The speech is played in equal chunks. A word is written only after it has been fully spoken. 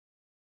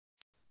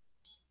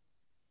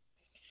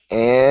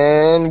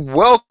And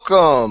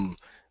welcome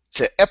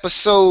to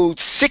episode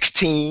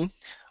 16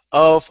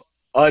 of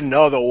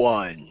Another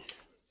One.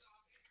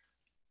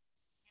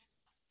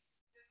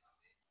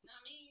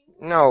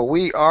 No,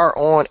 we are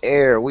on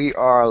air. We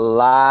are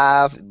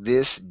live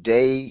this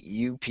day,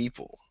 you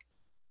people.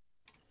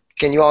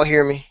 Can you all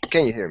hear me?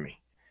 Can you hear me?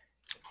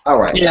 All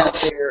right. Out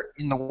Yes. there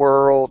in the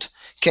world,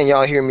 can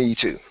y'all hear me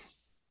too?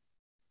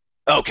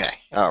 Okay.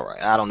 All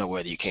right. I don't know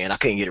whether you can. I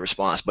couldn't get a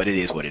response, but it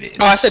is what it is.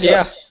 Oh, I said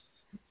yeah.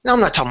 No, I'm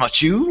not talking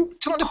about you. I'm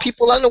talking to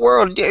people out in the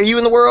world. Are you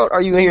in the world? Or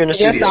are you here in the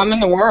Yes, studio? I'm in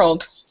the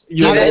world.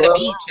 You He's in the at the world?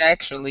 beach,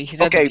 actually.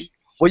 He's at the Okay. beach.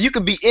 Well, you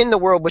can be in the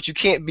world, but you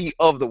can't be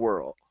of the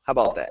world. How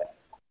about that?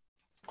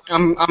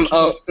 I'm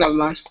oh, never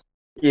mind.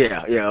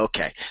 Yeah.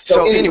 Okay.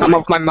 So I'm anyway,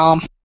 with my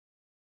mom.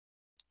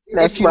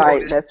 if you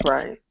notice, That's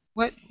right.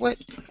 what?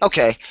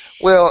 Okay.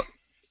 Well,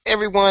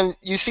 everyone,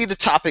 you see the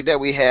topic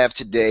that we have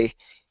today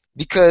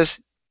because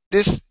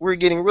this we're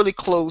getting really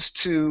close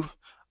to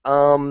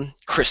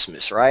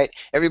Christmas, right?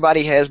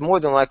 Everybody has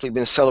more than likely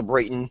been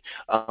celebrating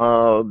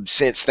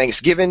since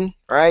Thanksgiving,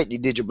 right? You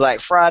did your Black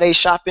Friday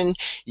shopping,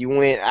 you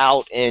went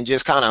out and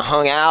just kind of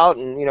hung out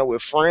and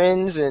with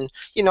friends, and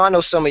I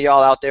know some of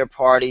y'all out there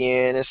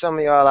partying and some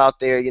of y'all out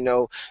there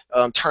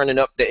turning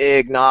up the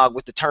eggnog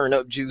with the turn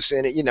up juice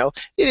in it.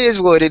 It is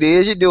what it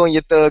is. You're doing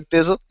your thug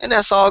thizzle, and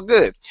that's all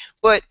good.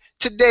 But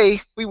today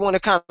we want to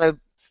kind of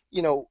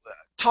you know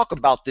talk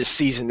about this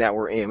season that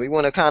we're in. We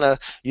want to kind of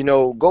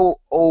go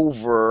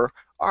over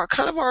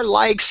our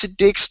likes,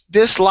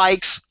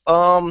 dislikes,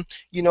 on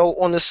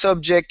the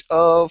subject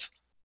of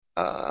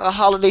a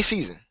holiday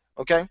season.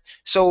 Okay,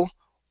 so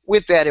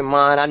with that in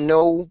mind, I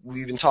know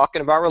we've been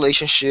talking about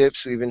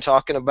relationships. We've been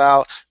talking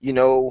about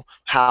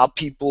how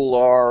people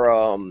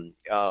are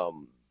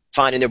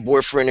finding their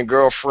boyfriend and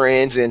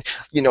girlfriends, and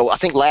I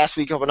think last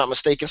week, if I'm not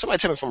mistaken, somebody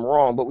tell me if I'm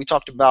wrong, but we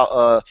talked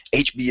about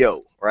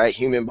HBO, right?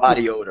 Human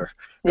body odor.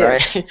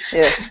 Yes. Right?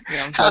 Yes.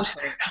 Yeah,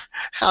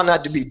 How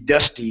not to be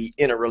dusty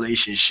in a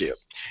relationship.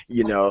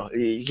 You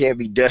can't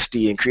be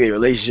dusty and create a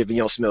relationship and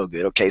you don't smell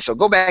good. Okay, so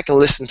go back and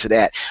listen to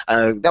that.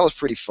 That was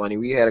pretty funny.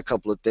 We had a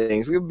couple of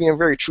things. We were being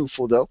very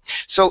truthful, though.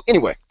 So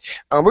anyway,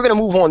 we're going to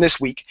move on this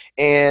week,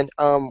 and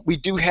we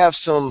do have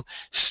some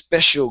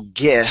special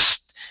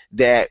guests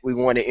that we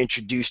want to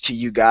introduce to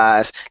you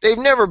guys. They've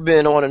never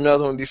been on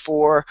Another One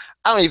before.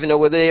 I don't even know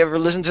whether they ever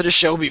listened to the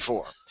show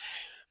before.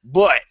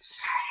 But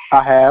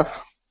I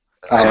have.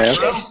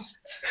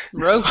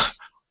 roast.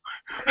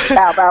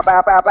 Bow, bow,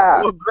 bow, bow,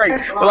 bow. well, great.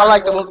 Well, I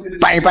like the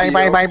Bang, bang,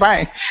 bang, bang,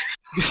 bang.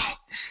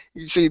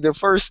 You see, the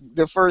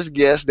first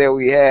guest that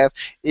we have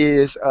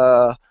is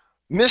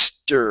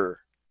Mr.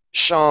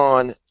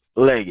 Sean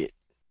Leggett.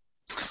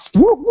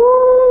 Woo,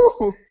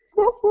 woo,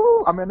 woo,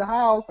 woo. I'm in the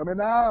house.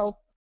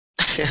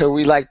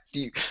 we like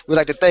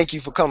to thank you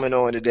for coming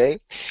on today,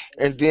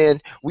 and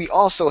then we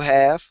also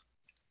have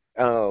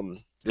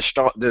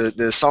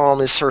the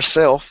psalmist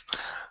herself.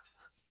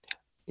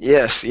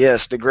 Yes,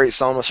 the great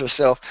psalmist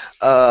herself.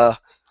 The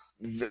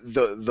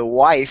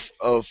wife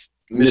of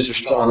Mr.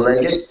 Sean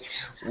Leggett.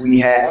 We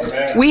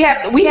have We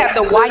have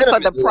the wife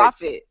of the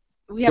prophet.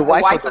 We have the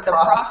wife of the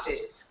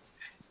prophet.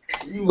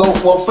 well,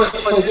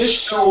 for this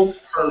show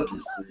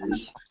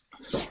purposes,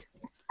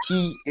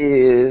 he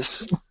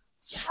is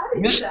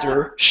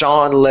Mr.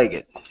 Sean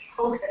Leggett.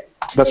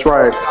 That's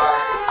right.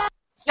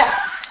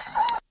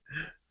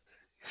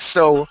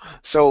 So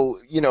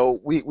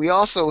we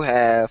also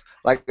have,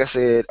 like I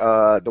said,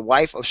 the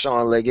wife of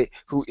Sean Leggett,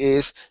 who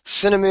is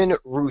Cinnamon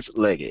Ruth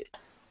Leggett.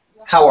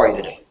 How are you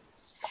today?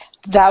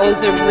 That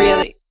was a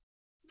really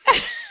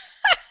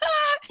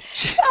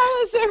that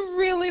was a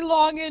really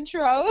long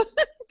intro.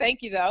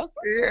 Thank you, though.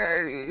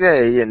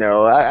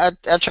 Yeah,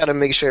 I try to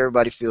make sure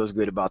everybody feels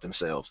good about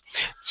themselves.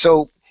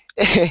 So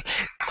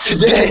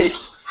today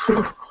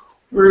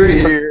we're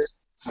here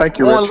Thank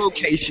you, on Rich.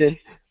 location.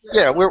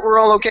 Yeah, we're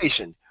on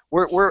location.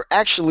 We're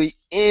actually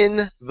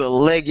in the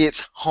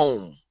Leggett's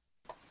home.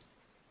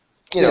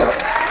 To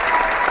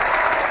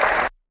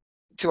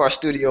our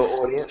studio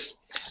audience.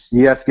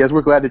 Yes,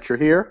 we're glad that you're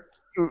here.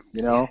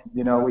 Mm.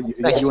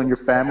 You and your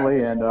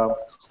family and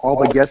all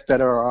the guests that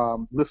are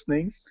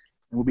listening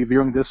and will be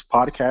viewing this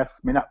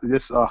podcast,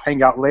 this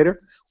hangout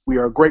later. We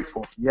are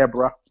grateful. Yeah,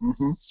 bro.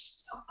 Mm-hmm.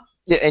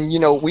 Yeah, and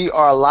we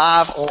are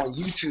live on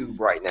YouTube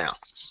right now.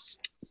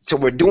 So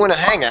we're doing a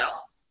hangout,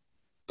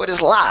 but it's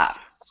live.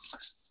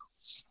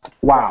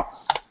 Wow.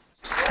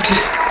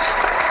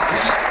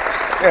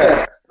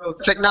 Yeah. So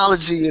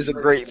technology is a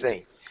great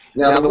thing.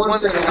 Now the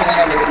one thing I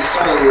have to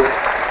concern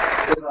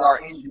with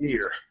our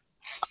engineer.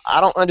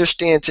 I don't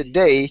understand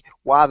today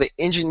why the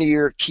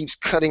engineer keeps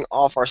cutting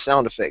off our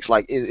sound effects.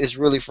 Like, it's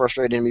really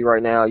frustrating me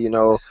right now.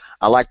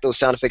 I like those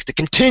sound effects to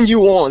continue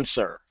on,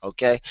 sir.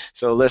 Okay?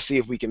 So let's see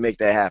if we can make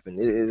that happen.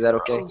 Is that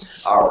okay?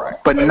 All right.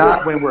 But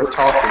not when we're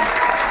talking.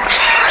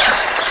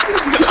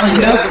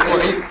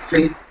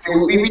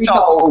 We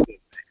talk over the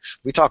effects.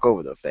 We talk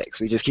over the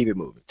effects. We just keep it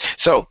moving.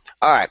 So,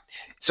 all right.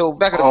 So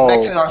back to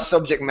our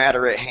subject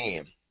matter at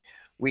hand.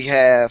 We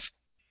have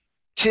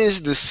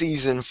 'Tis the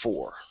Season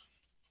 4.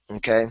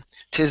 Okay?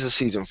 'Tis the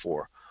Season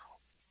 4.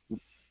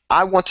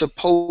 I want to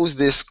pose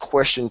this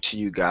question to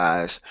you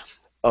guys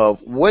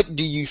of what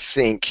do you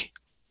think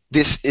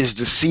this is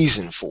the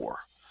season for?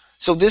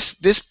 So this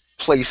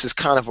place is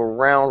kind of a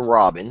round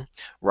robin,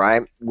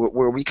 right?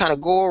 Where we kind of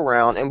go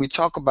around and we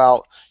talk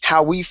about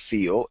how we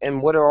feel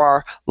and what are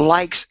our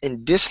likes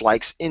and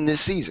dislikes in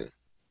this season.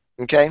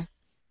 Okay?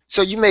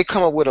 So you may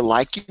come up with a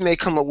like, you may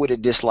come up with a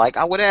dislike.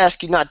 I would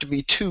ask you not to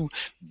be too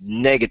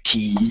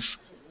negative,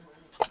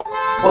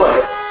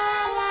 but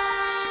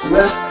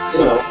let's,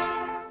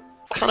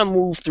 kind of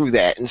move through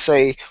that and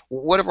say,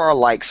 what are our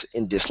likes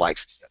and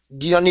dislikes?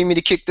 Do y'all need me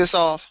to kick this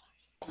off?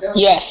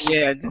 Yes.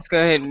 Yeah, just go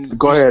ahead and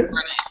Go ahead.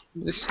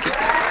 just skip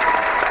it.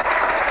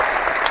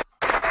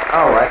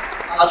 All right.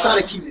 I'll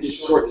try to keep it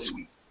short and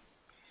sweet.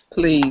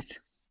 Please.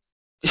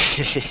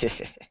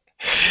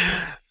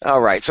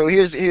 All right. So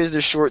here's the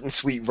short and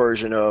sweet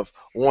version of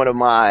one of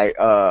my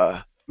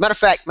matter of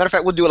fact,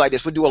 we'll do it like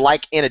this. We'll do a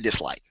like and a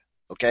dislike.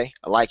 Okay?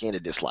 A like and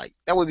a dislike.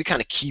 That way we kind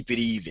of keep it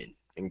even.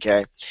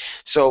 Okay?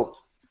 So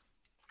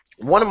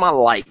one of my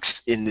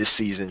likes in this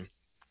season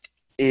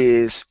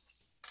is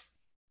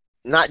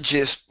not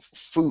just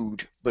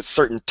food, but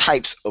certain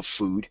types of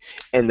food.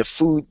 And the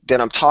food that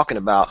I'm talking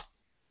about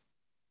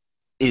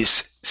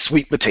is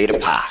sweet potato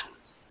pie.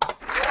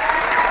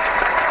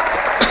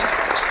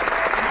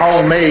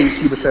 Homemade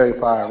sweet potato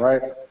pie,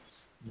 right?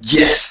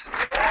 Yes.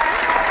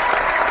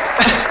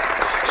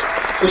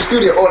 The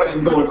studio audience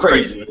is going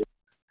crazy.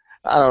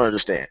 I don't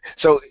understand.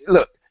 So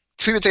look,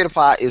 sweet potato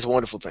pie is a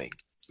wonderful thing,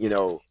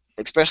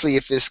 especially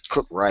if it's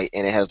cooked right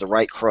and it has the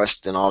right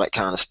crust and all that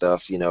kind of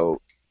stuff,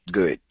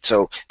 good.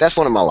 So that's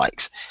one of my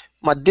likes.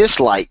 My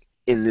dislike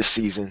in this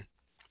season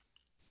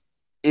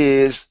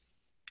is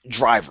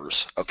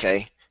drivers,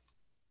 okay?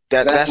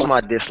 That's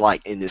my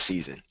dislike in this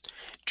season.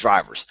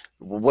 Drivers.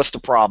 What's the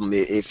problem,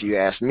 if you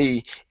ask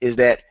me, is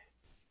that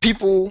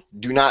people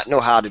do not know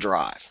how to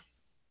drive.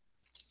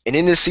 And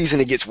in this season,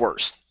 it gets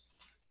worse.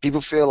 People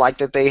feel like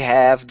that they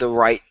have the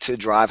right to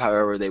drive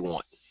however they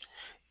want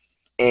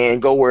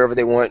and go wherever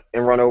they want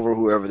and run over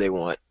whoever they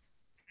want.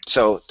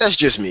 So that's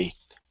just me.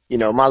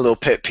 My little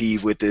pet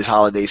peeve with this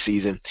holiday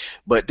season.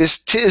 But this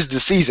tis the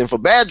season for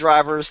bad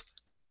drivers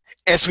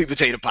and sweet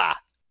potato pie.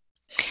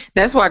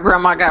 That's why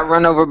Grandma got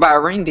run over by a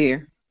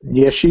reindeer.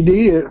 Yes, she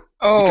did.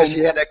 Oh, Because she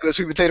had that good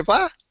sweet potato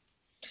pie?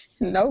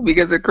 no,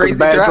 because of crazy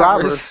bad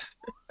drivers.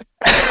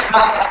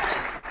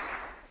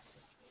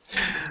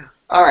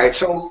 All right,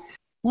 so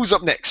who's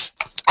up next?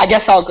 I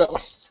guess I'll go.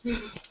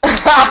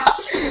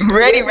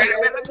 Ready.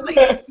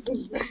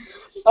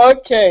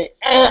 Okay.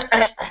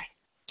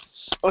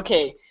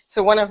 Okay.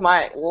 So one of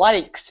my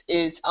likes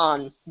is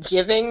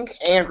giving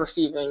and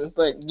receiving,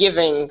 but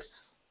giving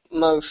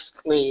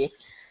mostly,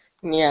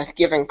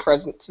 giving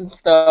presents and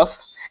stuff.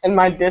 And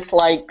my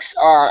dislikes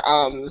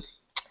are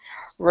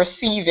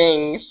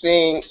receiving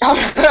things. No,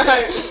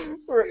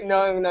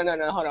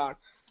 hold on.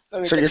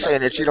 So you're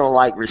saying that you don't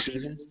like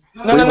receiving?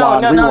 No.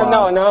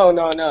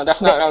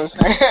 That's not what I'm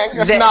saying.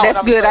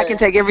 That's good. I can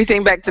take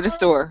everything back to the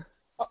store.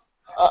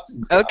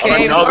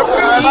 Okay.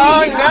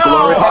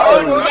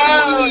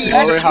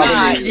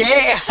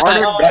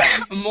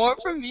 More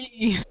for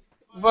me.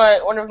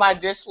 But one of my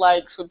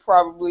dislikes would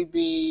probably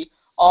be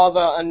all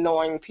the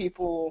annoying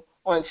people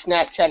on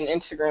Snapchat and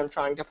Instagram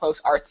trying to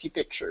post artsy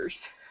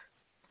pictures.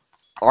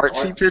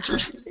 Artsy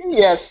pictures?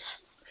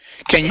 Yes.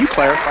 Can you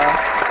clarify?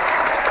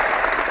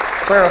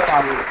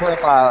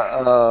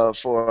 Clarify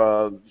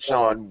for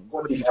Sean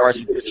what these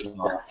artsy pictures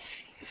are.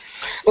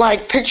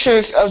 Like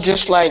pictures of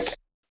just like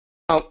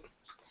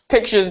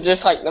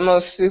the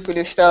most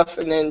stupidest stuff,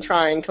 and then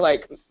trying to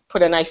like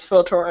put a nice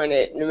filter on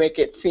it and make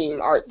it seem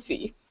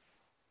artsy.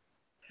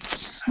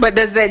 But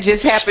does that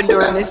just happen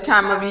during this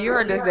time of year,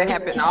 or does that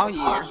happen all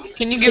year?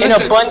 Can you give In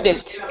us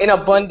abundance? In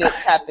abundance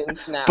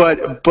happens now. But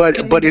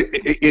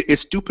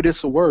it's stupid.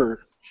 It's a word.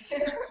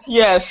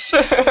 Yes.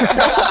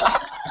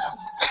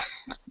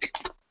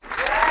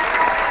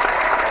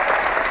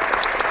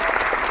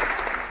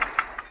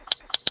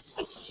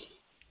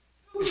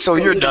 So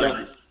you're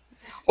done.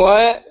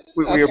 What?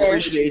 We Okay.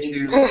 appreciate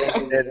you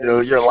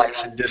and your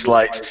likes and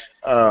dislikes,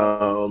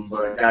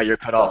 but now you're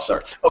cut off,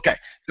 sir. Okay,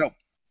 so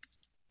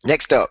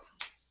next up,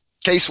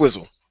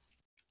 K-Swizzle.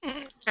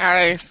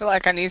 I feel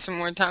like I need some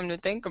more time to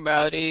think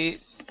about it.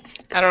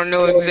 I don't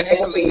know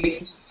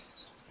exactly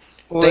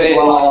Think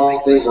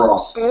long, think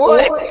wrong.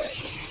 what.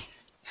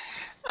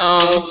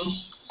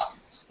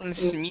 Let's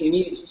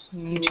see.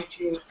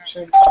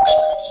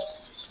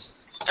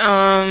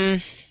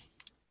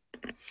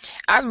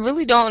 I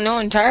really don't know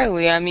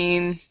entirely. I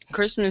mean,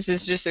 Christmas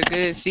is just a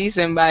good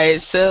season by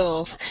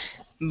itself,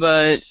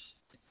 but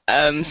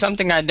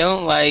something I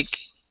don't like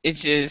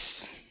is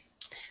just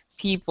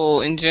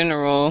people in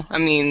general. I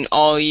mean,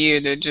 all year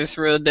they're just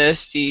real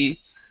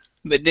dusty,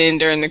 but then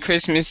during the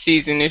Christmas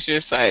season, it's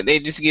just like they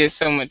just get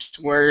so much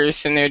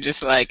worse, and they're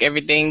just like,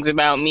 everything's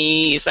about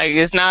me. It's like,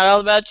 it's not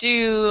all about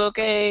you,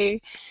 okay?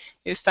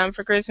 It's time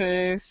for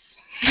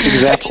Christmas.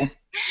 Example.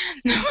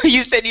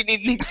 You said you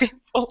need an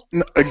example.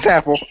 No,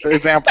 example.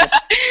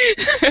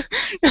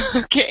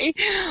 Okay.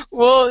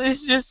 Well,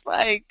 it's just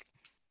like,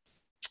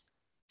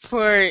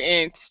 For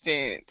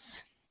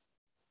instance,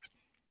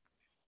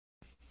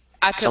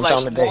 I could like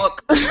Sometime today.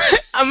 walk.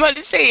 I'm about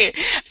to say it.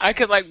 I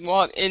could like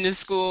walk into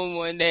school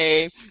one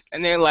day,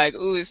 and they're like,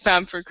 "Ooh, it's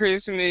time for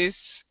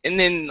Christmas," and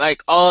then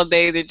like all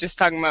day they're just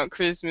talking about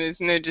Christmas,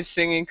 and they're just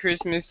singing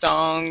Christmas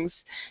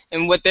songs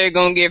and what they're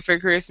gonna get for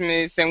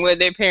Christmas and what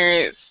their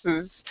parents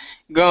is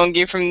gonna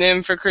get from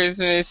them for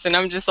Christmas, and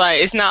I'm just like,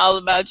 it's not all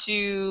about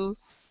you.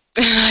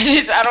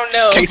 I don't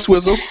know.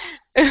 K-Swizzle.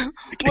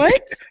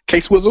 What?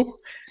 K-Swizzle.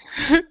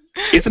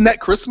 Isn't that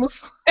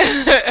Christmas?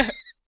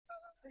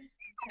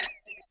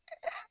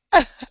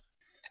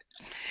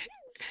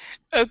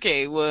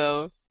 Okay,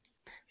 well,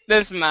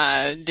 that's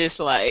my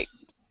dislike.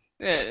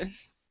 Yeah.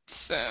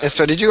 So, And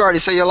so, did you already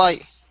say you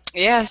like?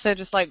 yeah, so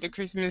just like the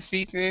Christmas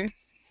season.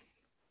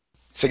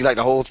 So you like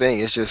the whole thing?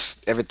 It's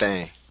just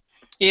everything.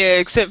 Yeah,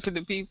 except for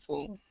the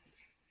people.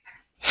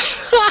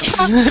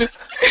 I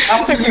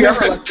don't think we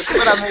ever looked at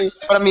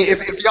But I mean,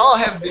 if y'all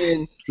have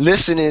been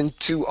listening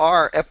to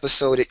our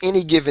episode at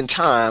any given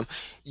time,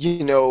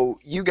 you know,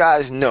 you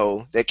guys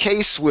know that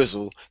K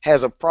Swizzle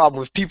has a problem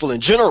with people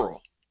in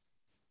general.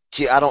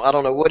 I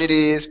don't know what it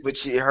is, but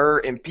her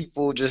and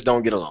people just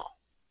don't get along.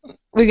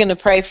 We're going to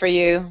pray for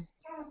you.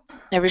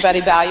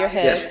 Everybody bow your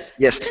heads.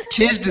 Yes.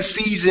 'Tis the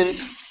season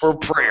for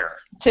prayer.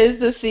 'Tis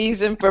the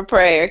season for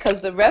prayer,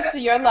 because the rest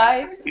of your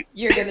life,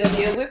 you're going to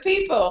deal with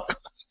people.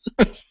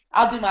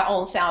 I'll do my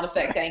own sound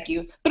effect, thank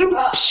you.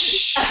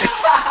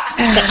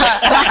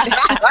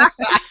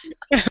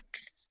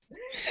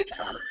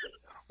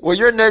 Well,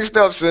 you're next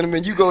up,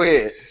 Cinnamon. You go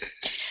ahead.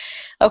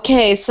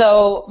 Okay,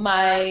 so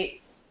my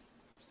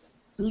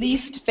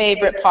least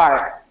favorite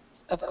part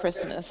of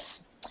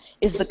Christmas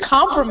is the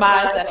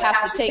compromise that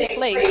has to take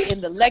place in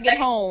the Leggett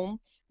home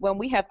when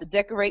we have to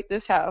decorate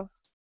this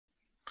house.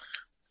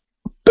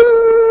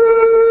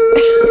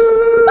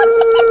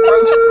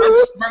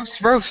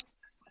 Roast.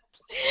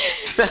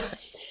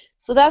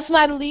 So that's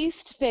my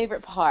least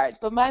favorite part.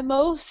 But my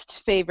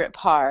most favorite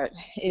part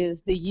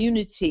is the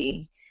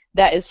unity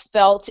that is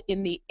felt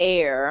in the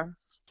air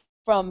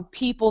from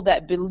people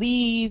that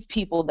believe,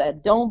 people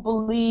that don't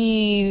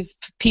believe,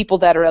 people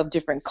that are of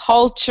different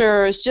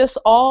cultures, just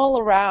all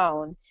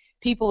around.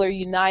 People are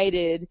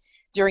united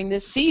during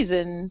this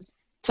season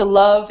to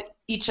love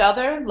each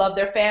other, love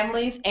their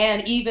families,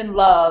 and even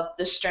love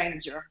the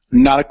stranger.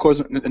 Not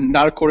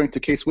according to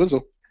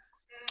K-Swizzle.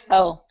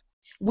 Oh,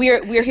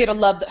 we're here to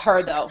love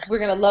her, though. We're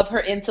going to love her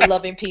into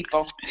loving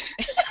people.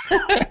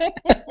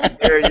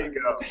 There you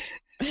go.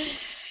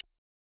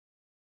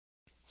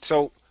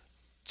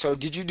 So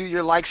did you do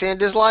your likes and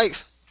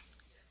dislikes?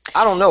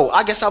 I don't know.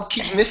 I guess I'll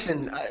keep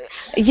missing.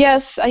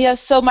 Yes.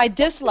 So my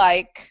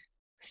dislike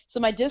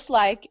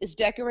is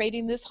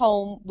decorating this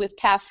home with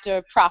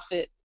Pastor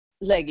Prophet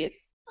Leggett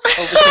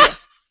over here.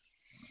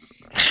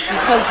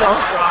 Because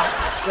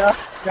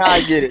Yeah,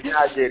 I get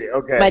it.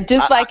 Okay. my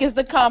dislike is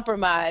the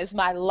compromise.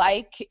 My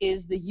like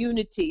is the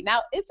unity.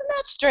 Now, isn't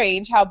that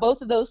strange how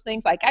both of those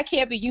things, like I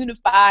can't be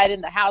unified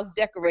in the house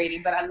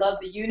decorating, but I love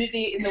the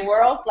unity in the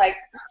world? Like,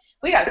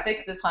 we got to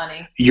fix this,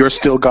 honey. You're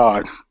still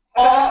God.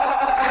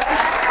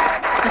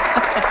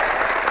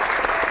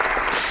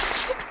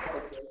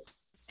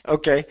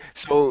 Okay.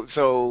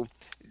 So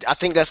I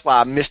think that's why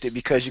I missed it,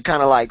 because you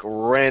kind of like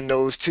ran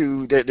those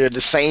two. They're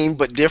the same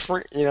but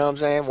different. You know what I'm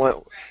saying?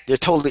 They're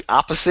totally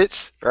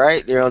opposites,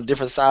 right? They're on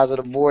different sides of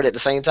the board at the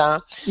same time.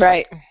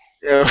 Right.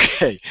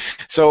 Okay.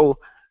 So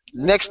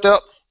next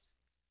up,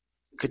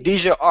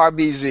 Khadijah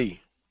RBZ.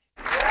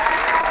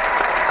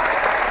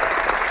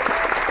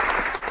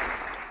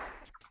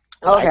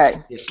 Okay. Likes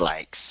and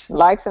dislikes.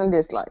 Likes and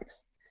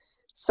dislikes.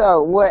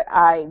 So what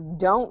I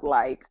don't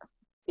like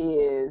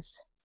is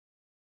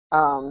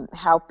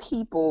how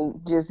people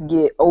just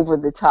get over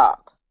the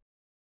top.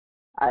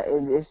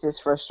 It's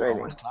just frustrating.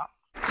 Over the top.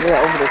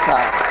 Yeah, over the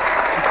top.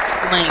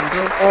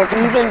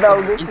 And even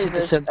though this is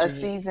a subject.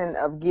 season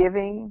of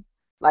giving,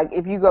 like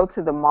if you go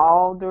to the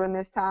mall during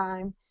this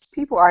time,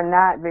 people are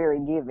not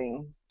very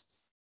giving.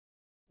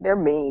 They're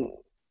mean.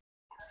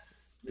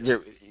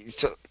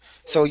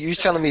 So you're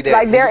telling me that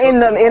Like they're in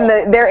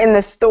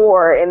the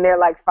store and they're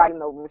like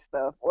fighting over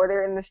stuff, or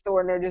they're in the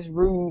store and they're just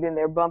rude and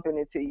they're bumping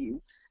into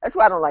you. That's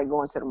why I don't like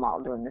going to the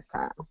mall during this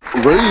time.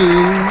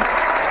 Rude.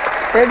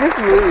 They're just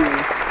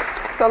rude.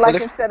 So like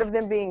if- instead of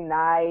them being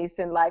nice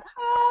and like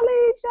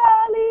holly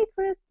jolly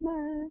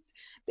Christmas,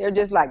 they're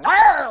just like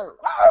 "Arr,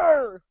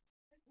 arr."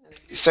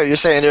 So you're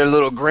saying they're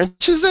little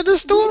Grinches at the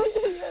store?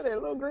 Yeah, they're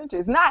little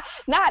Grinches. Not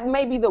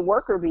maybe the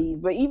worker bees,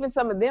 but even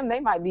some of them, they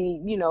might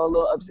be, a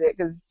little upset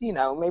because,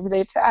 maybe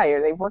they're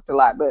tired. They've worked a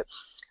lot. But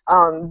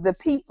the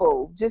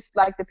people, just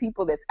like the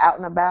people that's out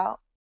and about,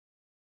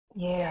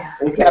 yeah,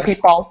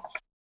 people.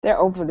 they're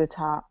over the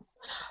top.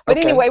 But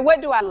Okay. anyway,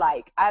 what do I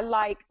like? I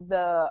like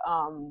the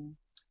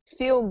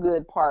feel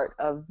good part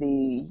of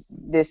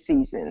this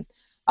season.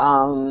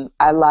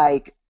 I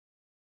like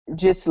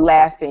just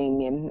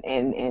laughing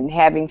and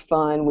having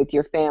fun with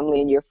your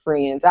family and your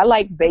friends. I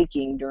like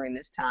baking during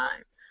this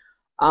time.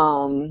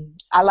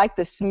 I like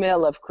the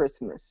smell of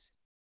Christmas.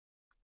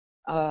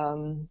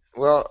 Well,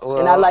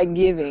 And I like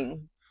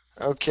giving.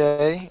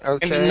 Okay, And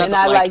okay. another And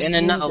I like, like and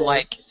another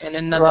like, Jesus. and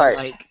another Right.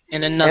 like,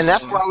 and another And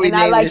that's one. why we And I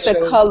named like the the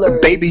show. colors.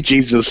 Baby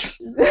Jesus.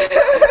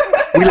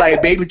 We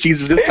like baby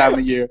Jesus this time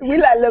of year. We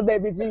like little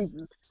baby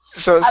Jesus.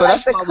 So I like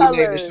that's the why we named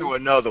the colors. show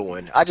Another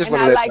One. I just And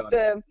want to I let like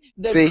y'all know.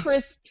 the See?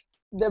 crisp,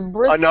 the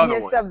Another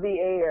briskness one. of the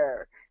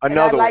air. And I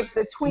Another one. like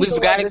the twinkle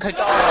We've got to of the cut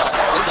you off.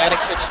 stars. We've got to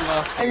cut you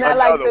off. And here. I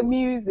like Another the one.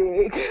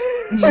 music.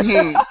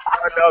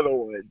 Another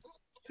one.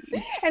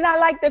 And I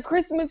like the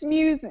Christmas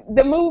music,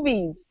 the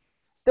movies.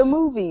 The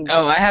movies.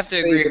 Oh, I have to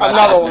agree about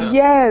Another that. one. though.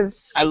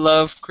 Yes. I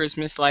love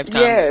Christmas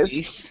Lifetime Yes.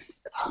 movies.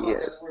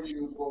 Yes.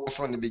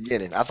 From the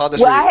beginning. I thought this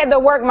Well, was I had to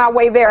work my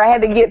way there. I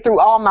had to get through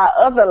all my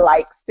other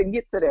likes to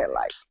get to that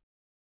like.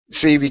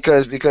 see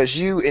because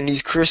you in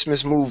these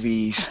Christmas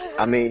movies,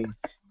 I mean,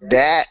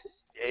 that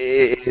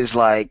is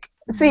like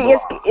See,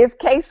 blah. it's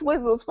Kay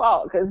Swizzle's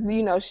fault because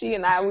she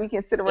and I we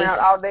can sit around It's-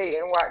 all day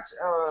and watch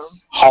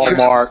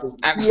Hallmark.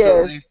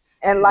 Absolutely. yes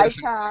and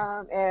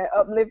Lifetime and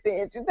uplifting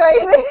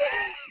entertainment.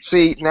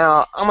 See,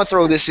 now I'm gonna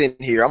throw this in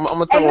here. I'm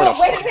gonna Hey, throw in look,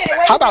 a wait a minute.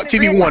 Wait How a about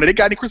minute, TV One? They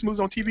got any Christmas movies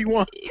on TV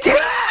One?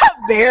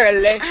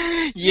 Barely.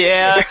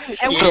 Yeah.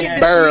 And Yeah.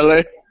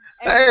 Barely.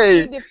 And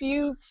Hey.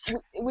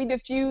 we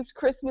diffuse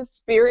Christmas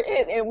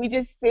spirit and we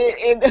just sit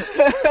and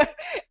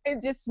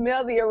and just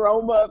smell the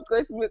aroma of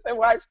Christmas and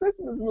watch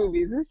Christmas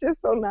movies. It's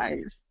just so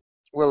nice.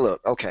 Well,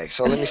 look, okay,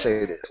 so let me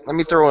say this. Let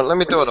me throw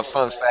in a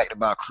fun fact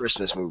about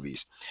Christmas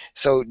movies.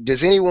 So,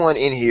 does anyone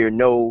in here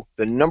know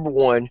the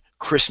 #1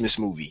 Christmas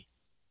movie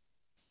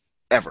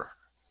ever?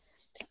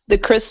 The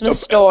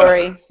Christmas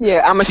Story.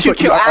 Yeah, I'm gonna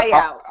shoot your eye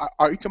out.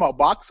 Are you talking about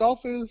box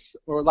office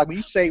or like when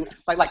you say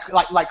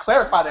like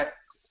clarify that?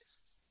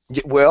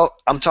 Well,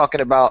 I'm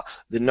talking about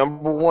the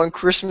 #1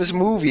 Christmas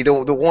movie, the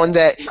one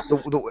that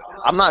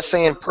I'm not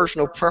saying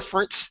personal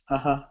preference.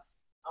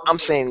 I'm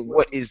saying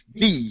what is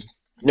the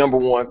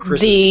 #1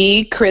 Christmas.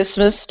 The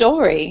Christmas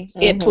Story.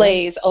 It Mhm.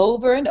 plays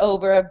over and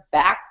over,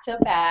 back to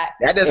back.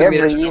 That doesn't mean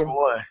every it's year.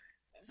 #1.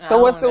 So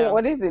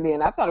what is it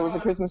then? I thought it was a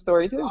Christmas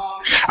story too.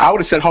 I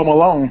would have said Home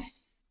Alone.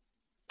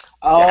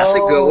 Oh, That's a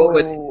good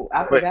one,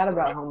 I but- forgot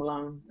about Home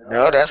Alone.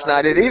 No, that's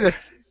not it either.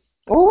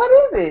 Well, what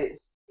is it?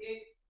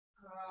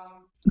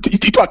 You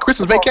talk about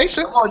Christmas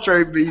Vacation? Come on,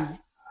 Trey B.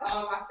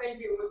 I think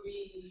it would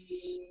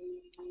be.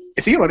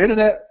 Is he on the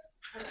internet?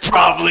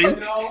 Probably.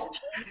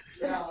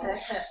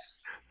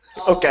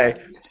 Okay,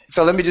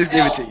 so let me just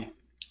give it to you.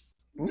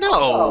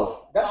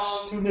 No,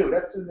 That's too new.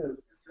 That's too new.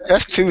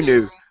 that's too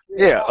new.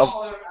 Yeah.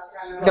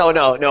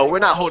 No, we're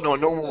not holding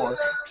on no more.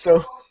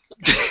 So,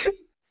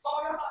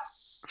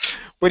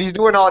 but he's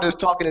doing all this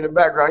talking in the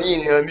background. He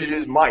ain't even unmuted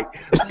his mic.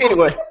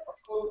 Anyway,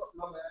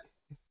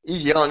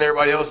 he's yelling at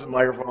everybody else's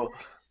microphone.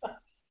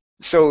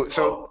 So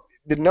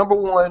the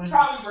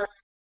 #1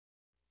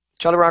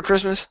 Charlie Brown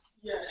Christmas?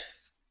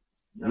 Yes.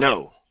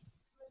 No.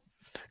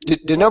 The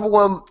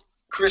 #1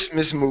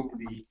 Christmas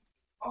movie.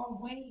 Oh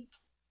wait.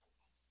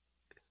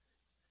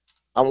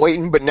 I'm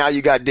waiting, but now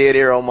you got dead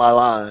air on my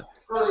line.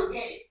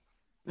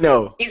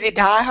 No. Easy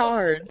Die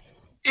Hard.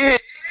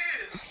 It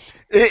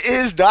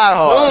is Die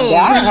Hard. Boom.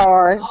 Die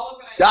Hard.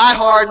 Die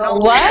Hard. No.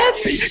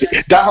 What?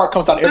 Die Hard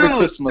comes out every Boom,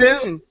 Christmas.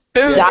 boom,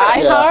 boom. Die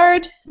Yeah.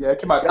 Hard? Yeah, it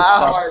came out Die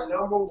Hard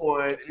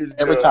 #1 is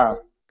every time.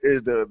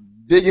 is the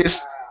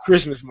biggest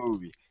Christmas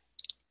movie.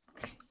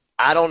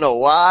 I don't know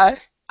why,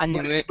 I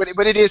knew it.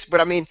 but it is. But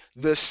I mean,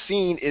 the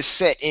scene is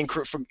set in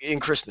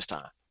Christmas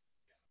time.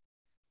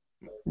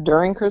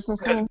 During Christmas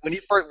Because time?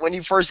 when he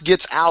first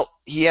gets out,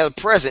 he has a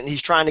present.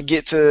 He's trying to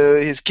get to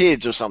his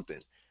kids or something.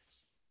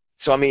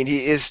 So I mean,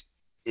 it's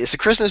a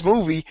Christmas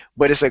movie,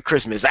 but it's a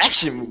Christmas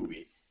action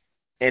movie,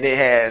 and it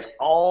has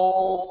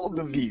all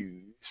the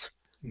views.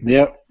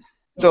 Yep.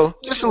 So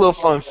just a little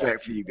fun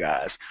fact for you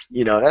guys.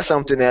 That's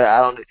something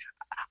that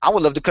I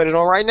would love to cut it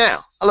on right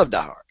now. I love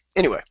Die Hard.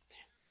 Anyway.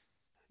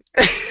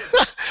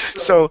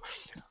 So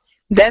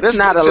That's Let's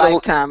not get a to the-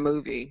 Lifetime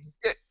movie.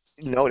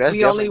 no, that's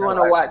We only definitely not want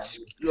to Lifetime. watch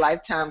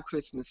Lifetime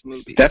Christmas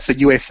movies. That's a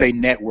USA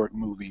Network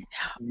movie.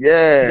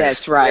 Yes.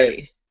 That's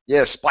right.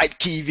 Yeah, Spike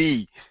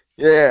TV.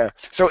 Yeah.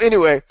 So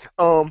anyway,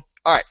 all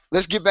right,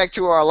 let's get back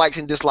to our likes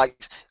and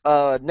dislikes.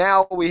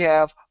 Now we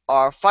have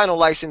our final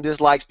likes and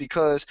dislikes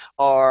because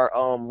our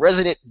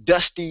resident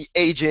Dusty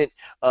agent,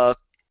 Love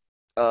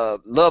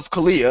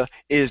Kalia,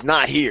 is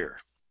not here.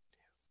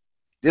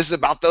 This is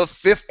about the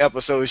 5th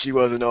episode she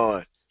wasn't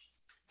on.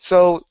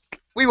 So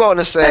we want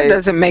to say. That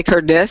doesn't make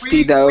her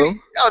dusty, though.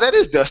 Oh, that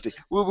is Dusty.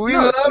 We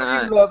No, it's love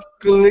not. you, Love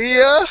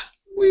Kalia.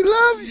 We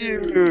love you.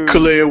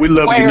 Kalia, we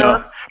love you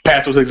now.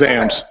 Pass those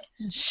exams.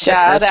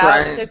 Shout That's out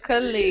right. to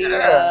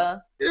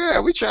Kalia. Yeah,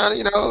 we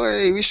trying to,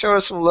 hey, we show her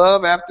some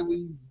love after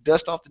we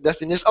dust off the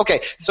dustiness. Okay,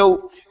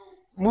 so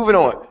moving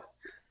on.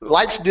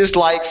 Likes,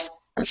 dislikes,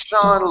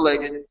 Sean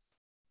Leggett.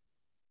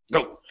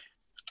 Go.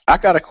 I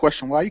got a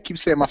question. Why you keep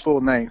saying my full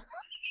name?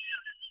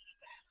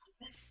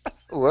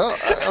 Well,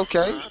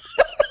 okay.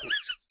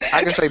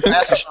 I can say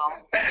Pastor Sean.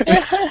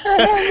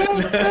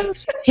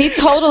 He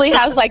totally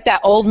has like that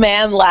old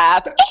man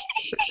laugh.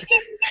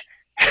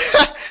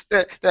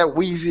 that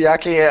wheezy, I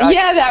can't.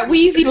 Yeah, that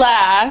wheezy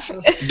laugh.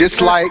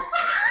 Dislike.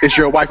 Is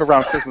your wife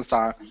around Christmas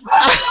time?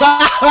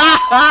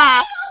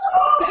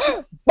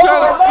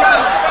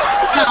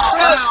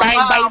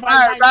 Bang, bang,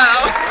 bang,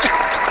 bang.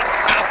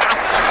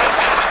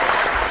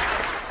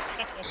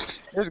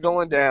 It's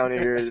going down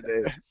here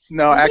today.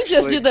 No, Did you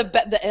just actually. do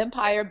the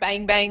Empire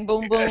bang bang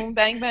boom boom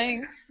bang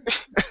bang?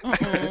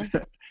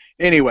 Mm-mm.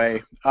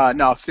 Anyway,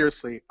 no,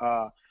 seriously.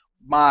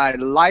 My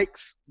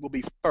likes will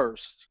be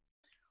first.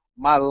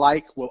 My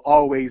like will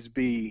always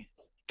be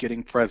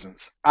getting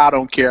presents. I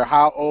don't care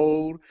how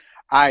old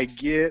I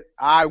get.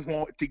 I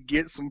want to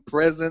get some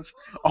presents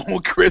on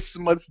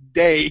Christmas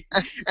Day,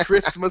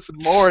 Christmas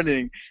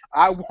morning.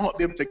 I want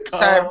them to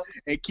come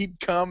and keep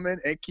coming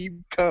and keep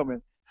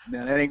coming.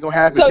 Now that ain't gonna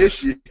happen So-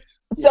 this year.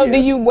 So Yeah. do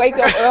you wake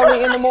up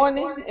early in the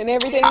morning and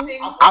everything?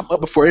 I'm up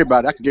before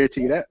everybody. I can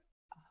guarantee you that.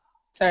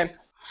 Same.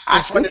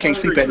 I still can't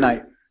sleep at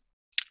night.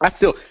 I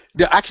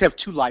actually have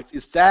two likes.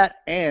 It's that,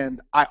 and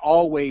I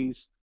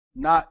always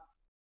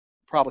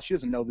probably she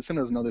doesn't know this, Cindy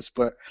doesn't know this,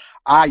 but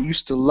I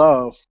used to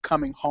love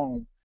coming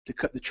home to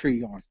cut the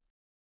tree on.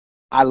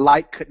 I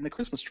like cutting the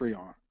Christmas tree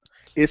on.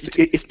 It's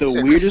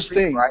the weirdest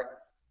thing, right?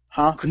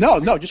 huh?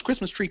 No, just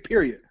Christmas tree.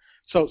 Period.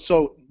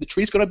 So the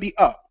tree's gonna be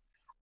up.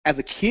 As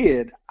a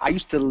kid, I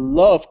used to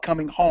love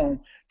coming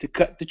home to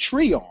cut the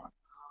tree on.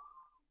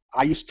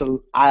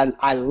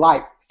 I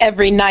like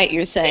Every night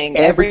you're saying.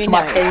 every Every time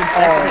I night. came That's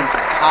what he home,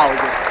 said. I would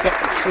cut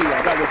the tree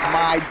on. That was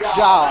my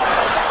job.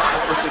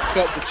 Was to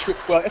cut the tree.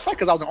 Well, it's like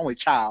because I was the only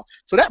child,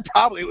 so that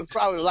was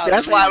probably a lot.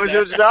 That's of why it was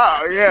your reasons.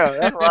 job. Yeah,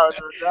 that's why it was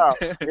your job.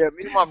 Yeah,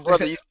 me and my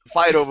brother used to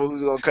fight over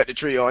who's gonna cut the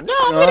tree on. No,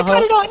 I'm gonna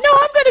cut it on. No,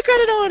 I'm gonna cut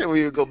it on. And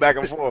we would go back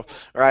and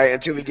forth, right,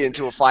 until we get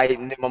into a fight,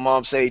 and then my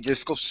mom say,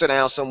 "Just go sit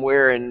down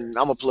somewhere, and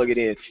I'm gonna plug it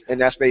in." And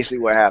that's basically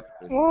what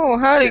happened. Whoa,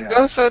 how'd it Yeah.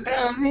 go so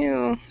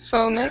downhill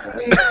so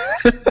negative?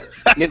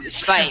 It's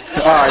fine.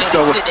 All right,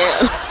 so Sit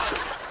down.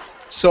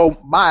 so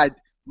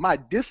my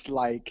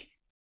dislike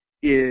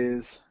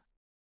is,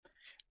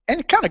 and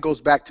it kind of goes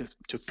back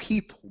to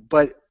people,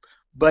 but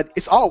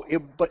it's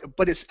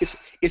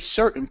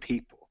certain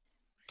people.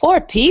 Poor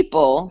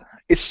people.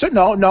 It's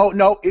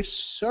it's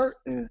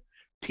certain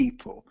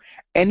people,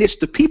 and it's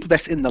the people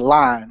that's in the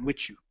line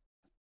with you.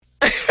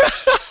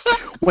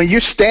 When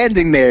you're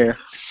standing there,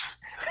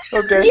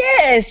 Okay.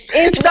 Yes,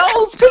 it's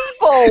those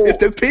people. it's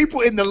the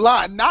people in the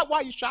line, not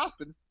while you're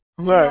shopping.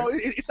 Right. You know,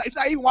 it's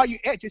not even while you're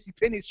at J.C.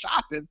 Penney's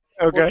shopping.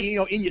 Okay.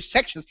 Or, in your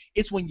sections.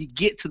 It's when you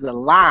get to the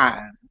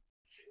line,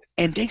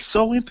 and they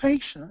so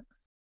impatient.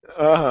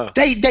 Uh-huh.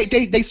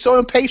 They so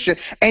impatient,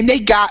 and they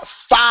got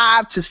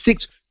 5 to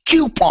 6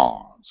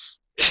 coupons.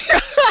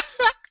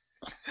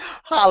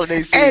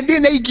 Holiday season. And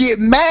then they get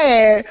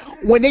mad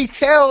when they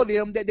tell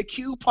them that the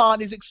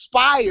coupon is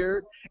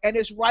expired and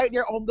it's right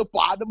there on the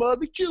bottom of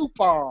the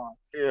coupon.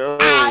 Yeah.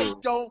 I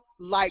don't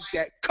like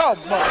that. Come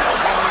on,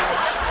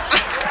 man.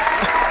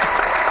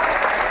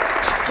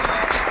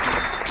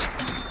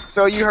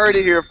 So you heard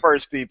it here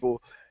first,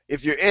 people.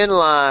 If you're in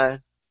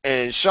line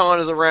and Sean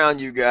is around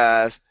you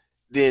guys,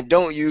 then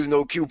don't use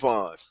no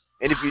coupons.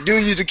 And if you do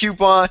use a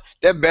coupon,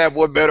 that bad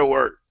boy better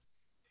work,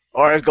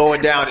 or it's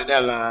going down in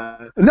that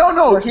line.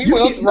 No, He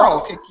will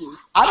drop kick you.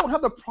 I don't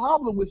have the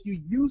problem with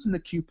you using the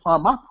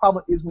coupon. My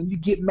problem is when you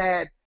get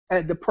mad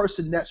at the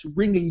person that's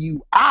ringing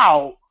you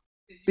out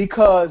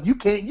because you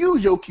can't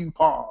use your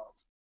coupons.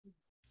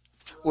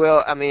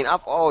 Well, I mean,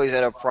 I've always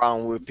had a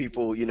problem with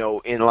people,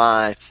 in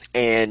line,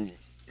 and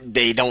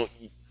they're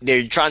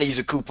trying to use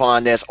a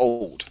coupon that's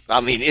old.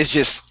 I mean, it's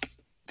just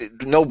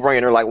no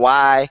brainer. Like,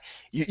 why?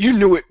 You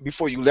knew it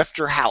before you left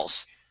your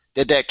house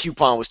that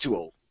coupon was too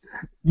old.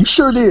 You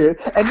sure did.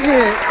 And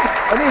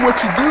then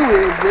what you do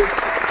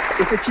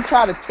is if you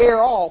try to tear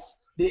off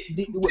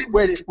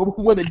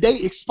when the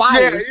date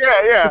expires.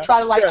 Yeah. To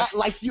try to act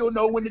like you don't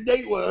know when the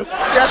date was.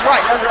 That's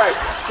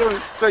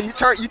right. So you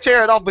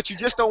tear it off, but you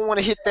just don't want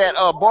to hit that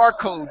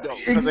barcode though,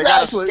 because they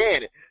gotta Exactly.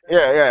 scan it.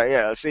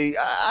 Yeah. See,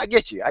 I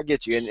get you,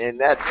 and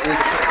that.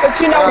 But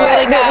you know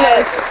Really, what?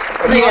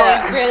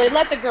 guys? Really,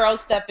 let the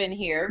girls step in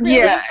here. Really?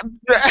 Yeah.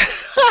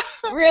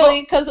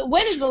 Really? Because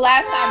when is the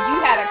last time you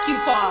had a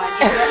coupon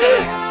in your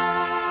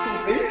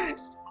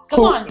hand? Come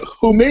on.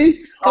 Who, me?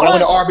 Come I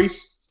went to on.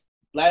 Arby's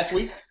last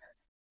week.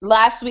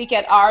 Last week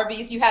at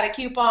Arby's, you had a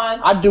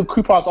coupon. I do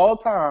coupons all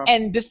the time.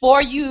 And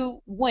before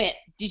you went,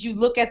 did you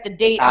look at the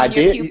date I on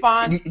your did.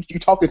 coupon? You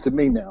talking to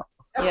me now.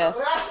 Yes.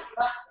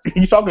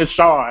 You talking to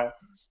Sean.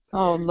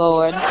 Oh,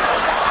 Lord.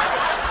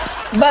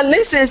 But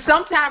listen,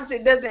 sometimes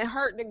it doesn't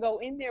hurt to go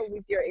in there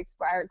with your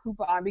expired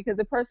coupon because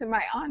the person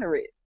might honor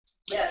it.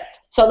 Yes.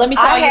 So let me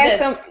tell I you had this.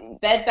 some.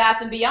 Bed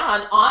Bath &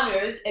 Beyond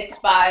honors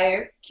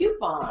expired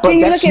coupons. But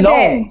See, that's look at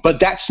known. that. But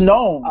that's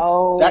known.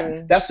 Oh,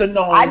 That's a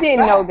known. I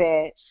didn't know fact.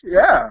 that.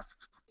 Yeah.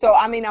 So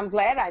I mean, I'm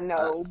glad I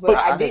know, but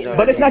I didn't know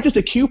But it's that. not just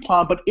a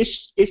coupon, but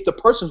it's the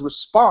person's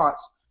response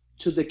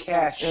to the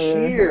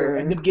cashier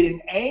and them getting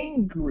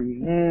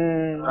angry.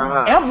 Mm.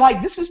 Uh-huh. And I'm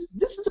like, this is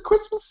the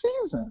Christmas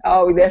season.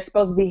 Oh, they're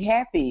supposed to be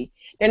happy.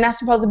 They're not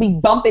supposed to be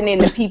bumping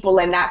into people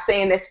and not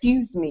saying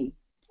 "excuse me."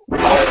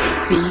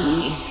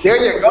 Salty. There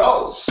you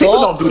go.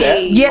 People don't do that.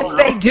 Salty. Yes,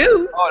 they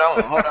do.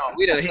 Hold on.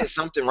 We done hit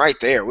something right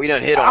there. We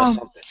done hit on Oh,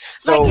 something.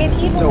 So, Like, and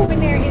even so when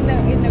they're in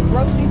the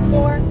grocery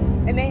store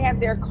and they have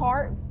their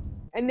carts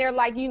and they're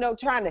like,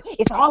 trying to,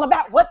 it's all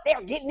about what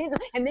they're getting into,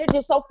 and they're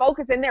just so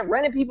focused and they're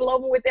running people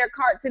over with their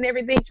carts and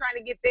everything, trying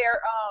to get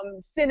their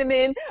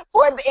cinnamon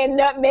and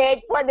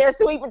nutmeg for their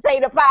sweet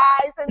potato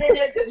pies, and then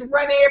they're just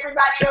running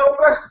everybody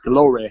over.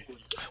 Glory.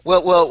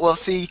 well.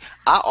 See,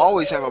 I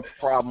always have a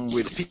problem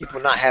with people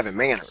not having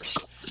manners.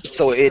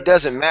 So it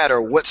doesn't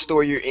matter what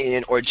store you're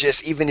in, or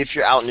just even if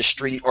you're out in the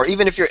street, or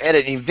even if you're at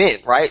an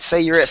event, right?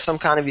 Say you're at some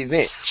kind of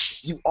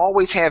event, you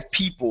always have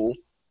people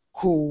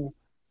who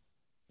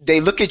they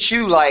look at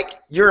you like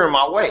you're in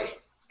my way.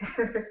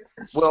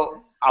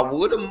 Well, I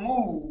would have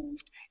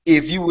moved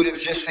if you would have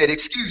just said,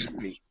 "Excuse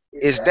me."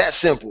 It's that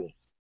simple.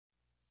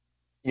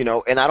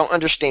 And I don't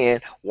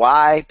understand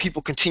why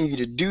people continue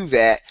to do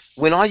that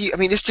when I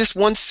mean, it's just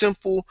one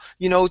simple,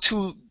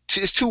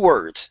 it's two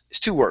words. It's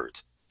two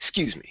words.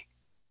 Excuse me.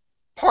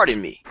 Pardon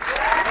me.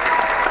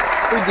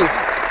 Forgive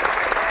me.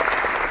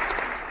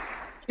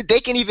 They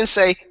can even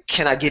say,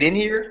 "Can I get in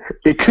here?"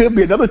 It could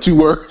be another 2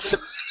 words.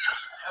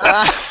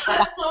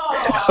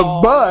 Oh,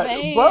 but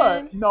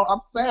man. no, I'm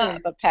saying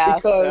Not the pastor.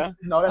 because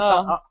no, that's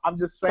Oh, not, I'm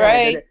just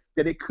saying Craig.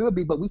 that it could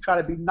be, but we try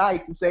to be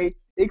nice and say,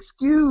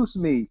 "Excuse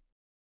me."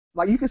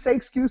 Like, you can say,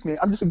 "Excuse me."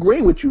 I'm just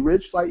agreeing with you,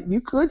 Rich. Like,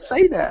 you could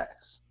say that.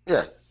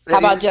 Yeah. How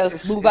about It's- just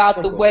it's- move it's out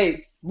the simple.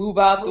 way? Move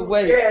out the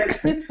way.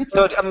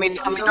 So I mean,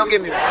 don't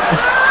get me wrong.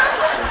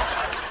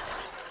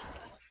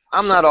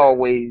 I'm not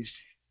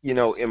always,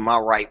 in my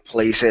right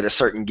place at a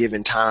certain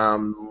given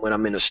time when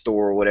I'm in a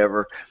store or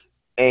whatever.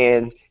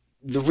 And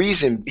the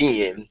reason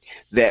being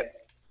that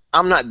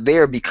I'm not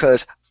there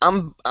because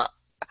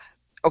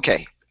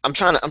okay. I'm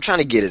trying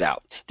to get it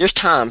out. There's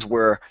times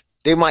where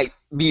they might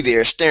be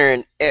there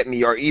staring at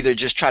me, or either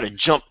just try to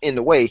jump in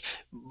the way.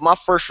 My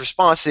first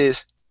response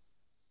is,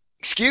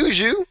 "Excuse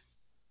you."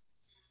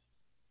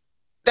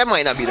 That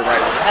might not be the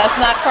right one. That's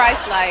not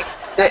Christ-like.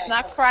 That's That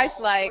not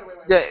Christ-like.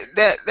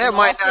 that In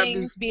might all not be.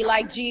 things, be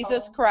like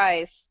Jesus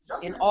Christ.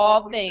 In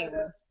all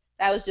things.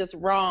 That was just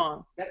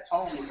wrong. That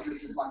tone was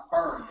just like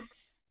firm.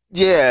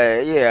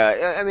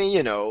 Yeah. I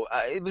mean,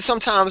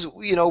 sometimes,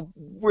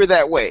 we're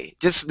that way.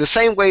 Just the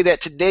same way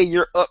that today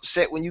you're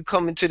upset when you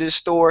come into this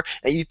store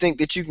and you think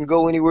that you can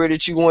go anywhere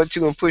that you want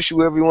to and push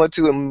whoever you want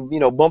to and,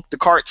 bump the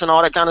carts and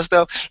all that kind of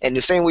stuff. And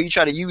the same way you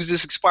try to use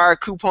this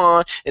expired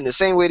coupon, and the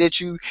same way that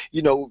you,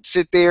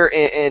 sit there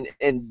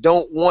and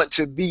don't want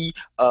to be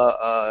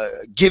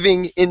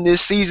giving in this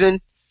season,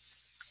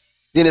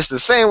 then it's the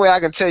same way I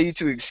can tell you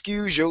to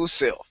excuse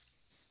yourself.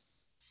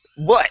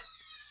 But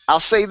I'll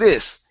say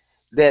this,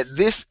 that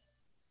this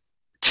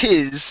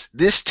tis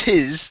the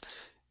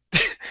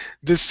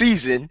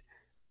season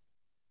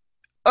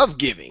of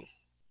giving.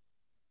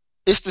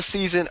 It's the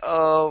season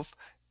of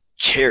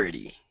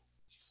charity.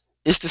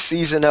 It's the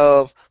season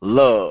of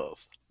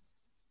love.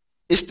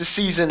 It's the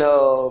season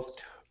of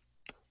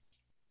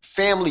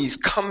families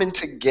coming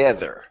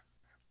together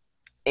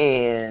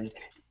and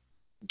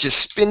just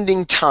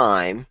spending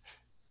time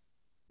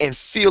and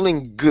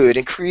feeling good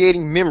and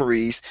creating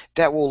memories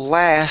that will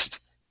last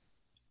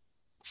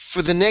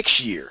for the next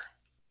year,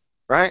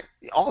 right?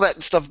 All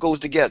that stuff goes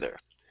together.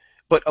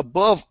 But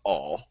above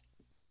all,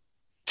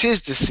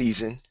 'tis the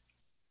season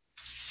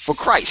for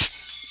Christ,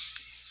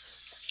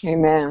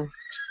 Amen.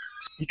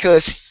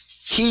 because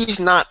he's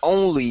not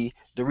only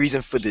the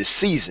reason for this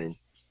season,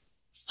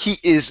 he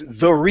is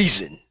the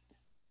reason.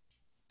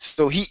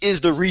 So he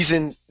is the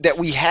reason that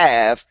we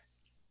have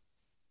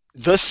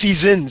the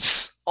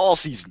seasons, all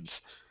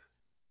seasons,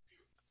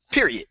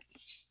 period.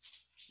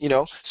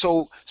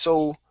 So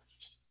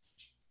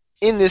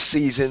in this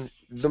season,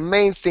 the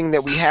main thing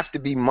that we have to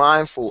be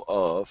mindful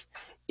of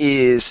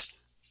is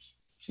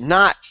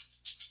not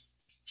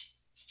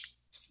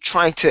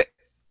trying to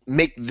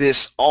make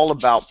this all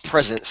about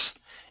presents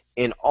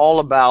and all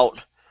about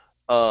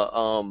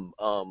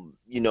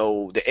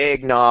the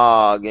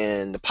eggnog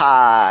and the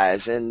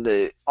pies and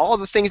all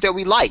the things that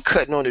we like,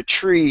 cutting on the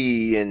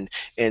tree and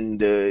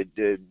the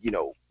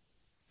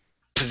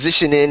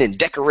positioning and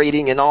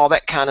decorating and all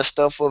that kind of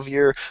stuff of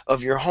your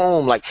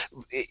home. Like,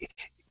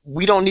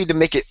 we don't need to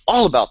make it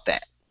all about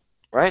that,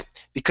 right?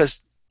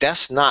 Because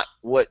that's not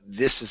what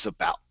this is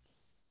about.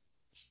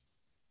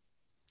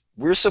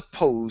 We're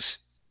supposed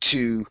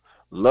to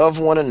love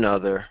one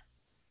another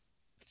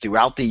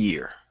throughout the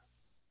year.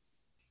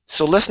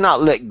 So let's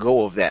not let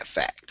go of that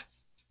fact.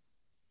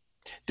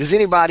 Does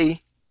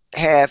anybody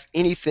have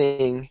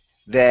anything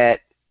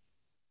that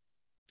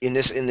in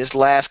this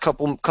last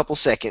couple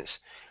seconds?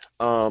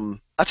 I'll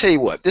tell you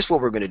what. This is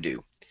what we're gonna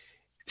do.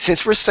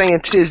 Since we're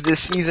saying 'tis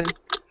this season,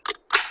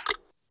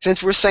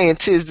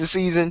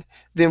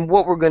 then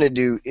what we're gonna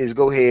do is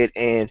go ahead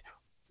and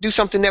do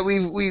something that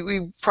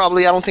we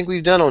probably, I don't think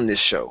we've done on this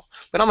show.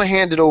 But I'm gonna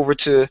hand it over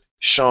to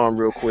Sean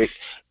real quick.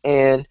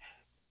 And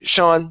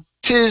Sean,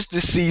 'tis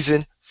the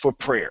season for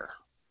prayer.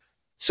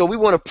 So we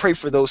want to pray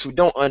for those who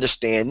don't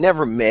understand,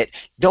 never met,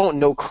 don't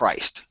know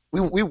Christ.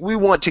 We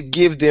want to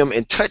give them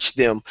and touch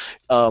them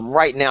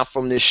right now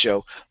from this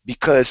show,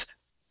 because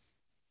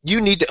you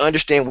need to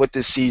understand what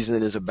this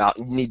season is about.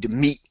 You need to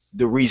meet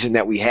the reason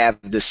that we have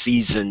the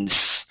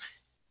seasons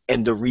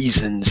and the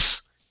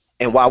reasons,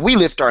 and why we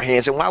lift our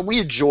hands and why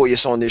we are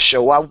joyous on this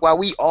show, why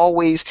we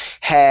always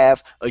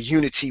have a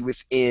unity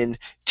within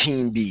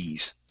Team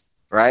Bees,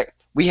 right?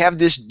 We have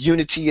this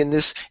unity and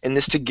this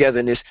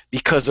togetherness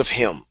because of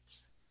him.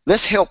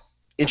 Let's help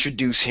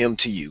introduce him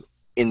to you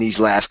in these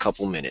last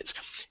couple minutes.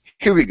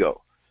 Here we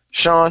go.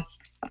 Sean,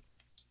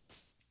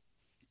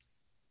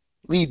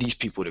 lead these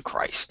people to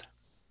Christ.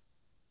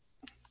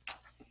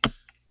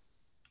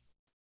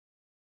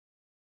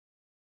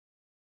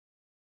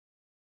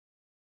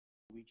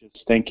 We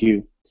just thank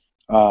you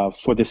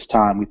for this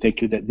time. We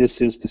thank you that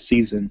this is the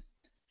season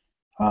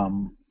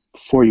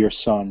for your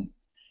son.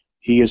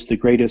 He is the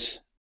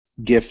greatest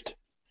gift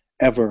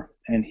ever,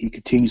 and he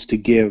continues to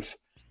give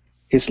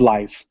his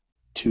life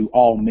to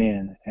all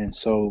men. And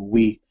so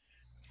we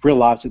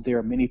realize that there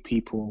are many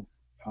people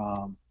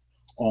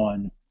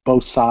on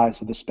both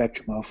sides of the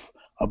spectrum of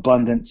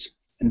abundance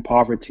and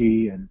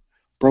poverty and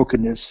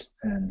brokenness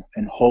and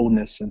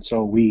wholeness. And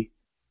so we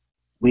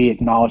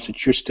acknowledge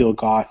that you're still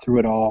God through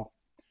it all.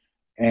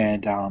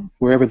 And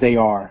wherever they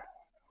are,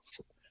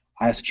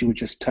 I ask that you would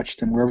just touch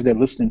them wherever they're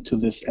listening to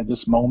this at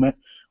this moment,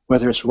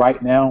 whether it's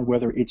right now,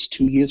 whether it's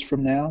 2 years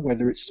from now,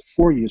 whether it's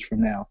 4 years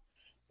from now,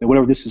 that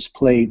whatever this is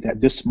played, that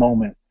this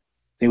moment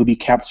they will be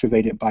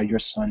captivated by your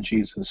son,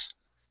 Jesus,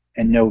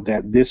 and know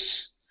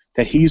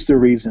that he's the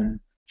reason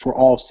for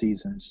all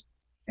seasons.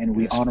 And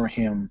we honor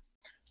him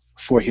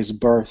for his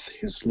birth,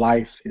 his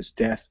life, his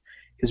death,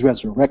 his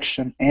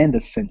resurrection, and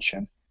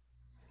ascension.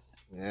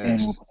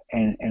 Yes.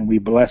 And we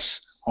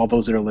bless all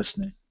those that are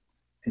listening.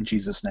 In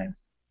Jesus' name.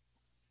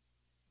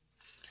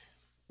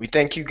 We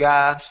thank you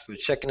guys for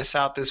checking us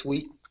out this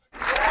week.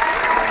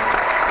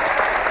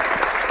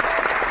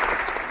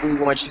 We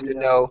want you to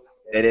know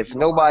that if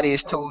nobody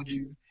has told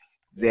you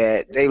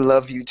that they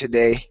love you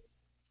today,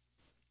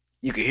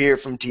 you can hear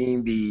it from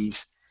Team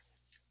Bees.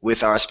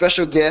 With our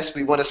special guest,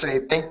 we want to say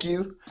thank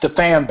you. The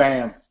Fam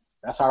Bam.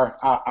 That's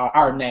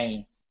our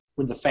name.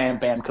 We're the Fam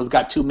Bam because we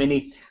got too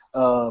many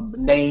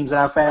names in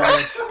our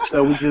family.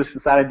 So we just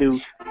decided to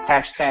do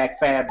 #Fam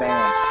Bam.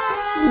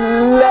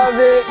 Love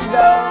it,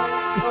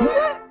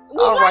 though.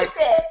 All right.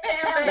 That.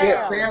 Fam Bam.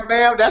 Yeah, Fam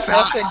Bam. That's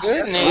a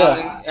good name.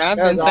 Yeah. I've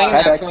been saying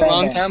that for a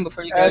long time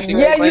before you guys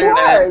Yeah, declared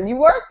that. you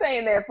were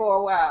saying that for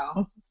a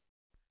while.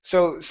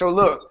 So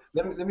look,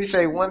 let me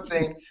say one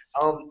thing.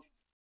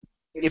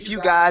 If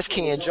you guys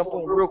can jump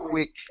on real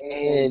quick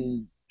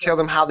and tell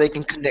them how they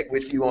can connect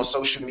with you on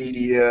social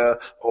media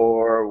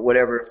or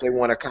whatever, if they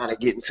want to kind of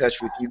get in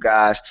touch with you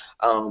guys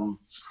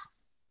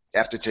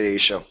after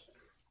today's show.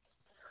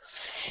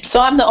 So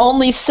I'm the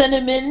only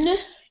Cinnamon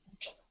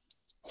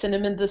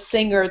the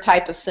singer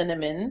type of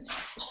Cinnamon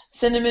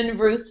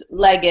Ruth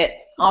Leggett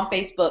on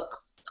Facebook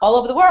all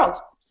over the world.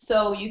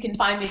 So you can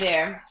find me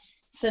there,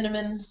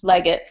 Cinnamon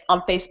Leggett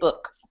on Facebook.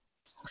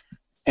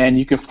 And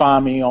you can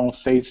find me on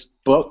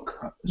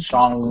Facebook,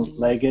 Sean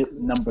Leggett,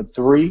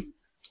 #3.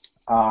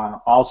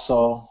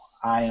 Also,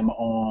 I am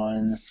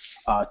on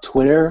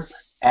Twitter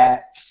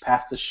at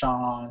Pastor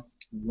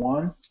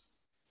Sean1.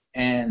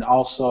 And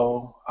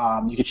also,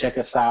 you can check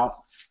us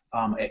out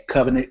at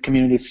Covenant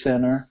Community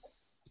Center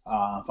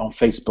on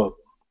Facebook.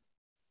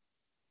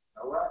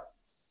 All right.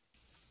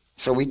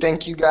 So we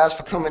thank you guys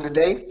for coming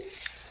today.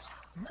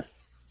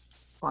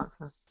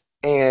 Awesome.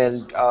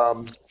 And,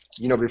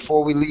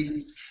 before we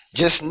leave,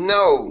 just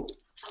know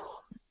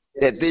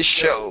that this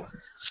show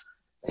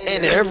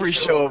and every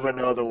show of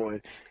another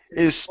one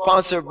is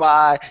sponsored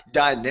by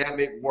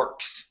Dynamic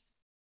Works.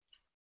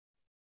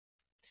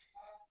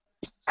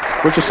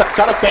 Which is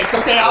sound effects.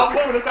 Okay,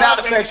 sound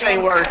effects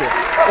ain't working.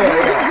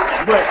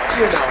 Yeah. But,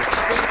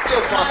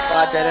 still sponsored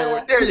by Dynamic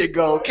Works. There you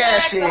go.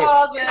 Cash in.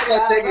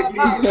 That thing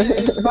again.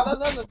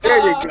 There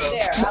you go.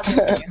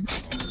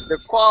 The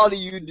quality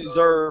you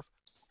deserve.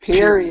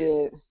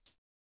 Period.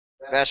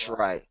 That's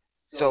right.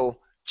 So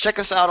check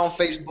us out on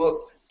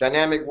Facebook,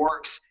 Dynamic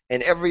Works,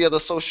 and every other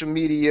social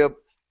media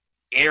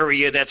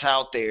area that's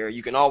out there.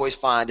 You can always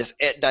find us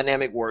at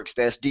Dynamic Works.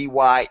 That's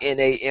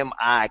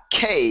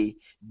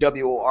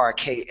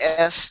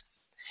DYNAMIKWORKS.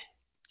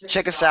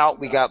 Check us out.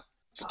 We got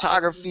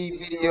photography,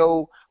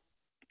 video,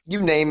 you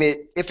name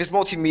it. If it's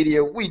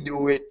multimedia, we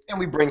do it, and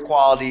we bring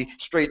quality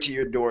straight to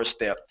your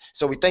doorstep.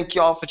 So we thank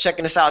y'all for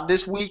checking us out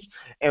this week,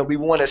 and we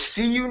want to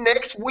see you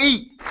next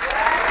week.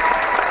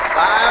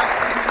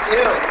 5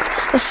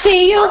 p.m.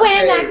 See you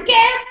when I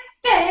get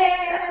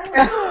there.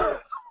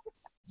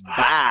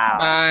 Bye.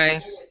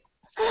 Bye.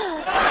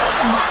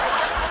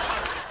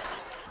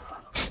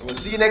 We'll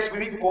see you next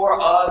week for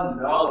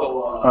another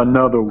one.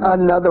 Another one.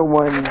 Another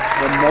one.